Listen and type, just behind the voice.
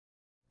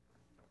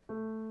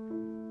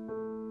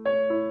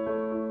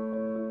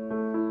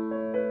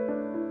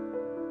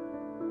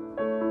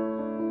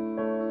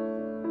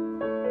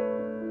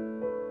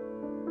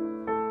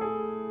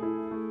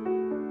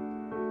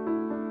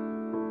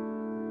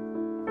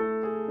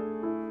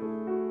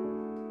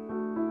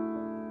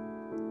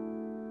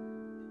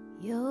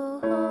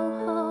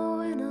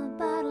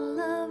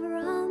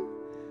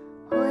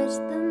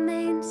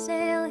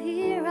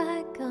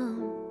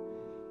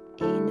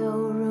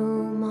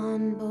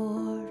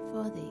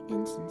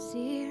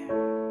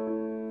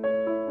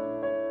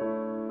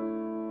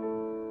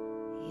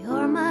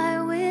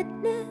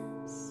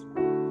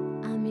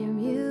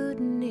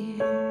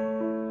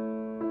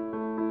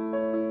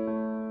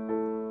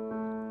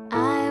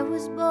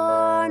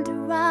born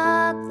to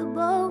rock the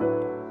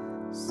boat.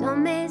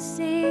 Some may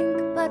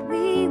sink, but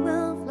we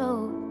will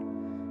float.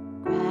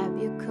 Grab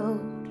your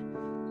coat,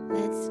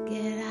 let's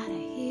get out of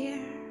here.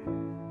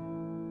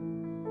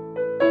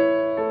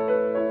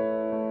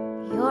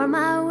 You're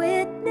my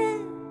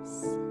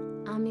witness,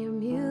 I'm your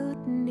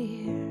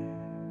mutineer.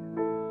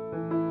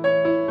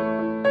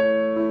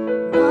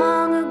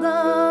 Long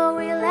ago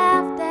we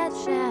laughed at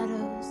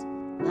shadows,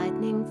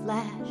 lightning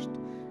flashed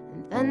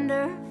and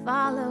thunder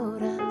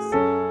followed us.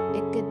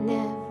 It could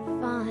never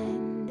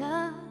find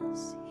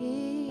us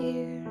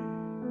here.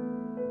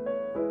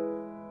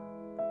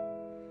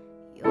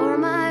 You're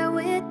my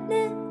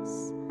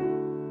witness,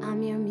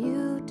 I'm your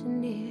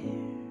mutineer.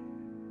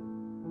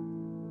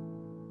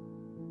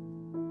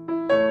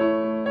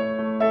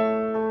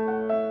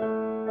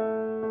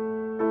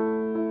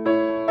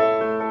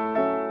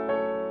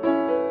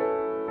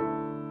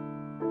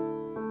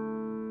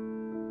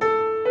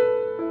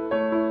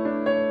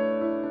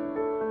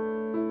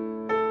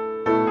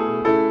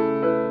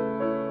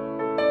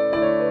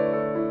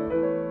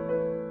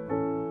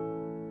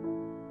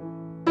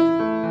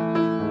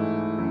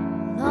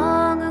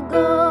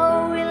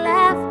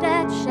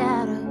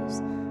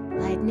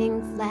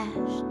 Lightning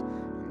flashed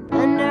and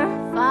thunder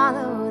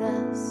followed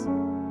us.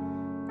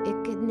 It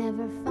could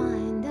never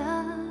find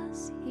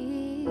us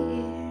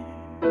here.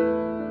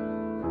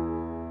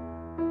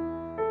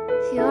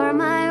 You're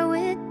my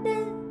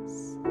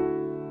witness,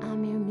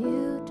 I'm your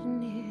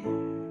mutineer.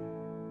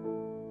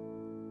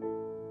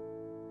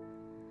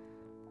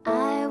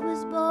 I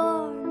was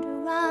born to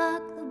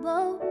rock the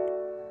boat.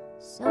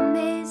 Some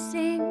may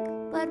sink,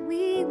 but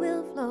we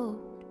will float.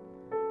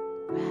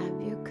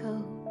 Grab your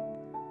coat,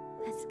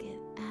 let's get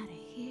out of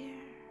here.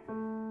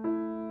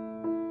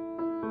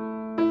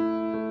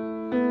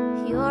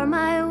 You're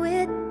my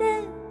witness.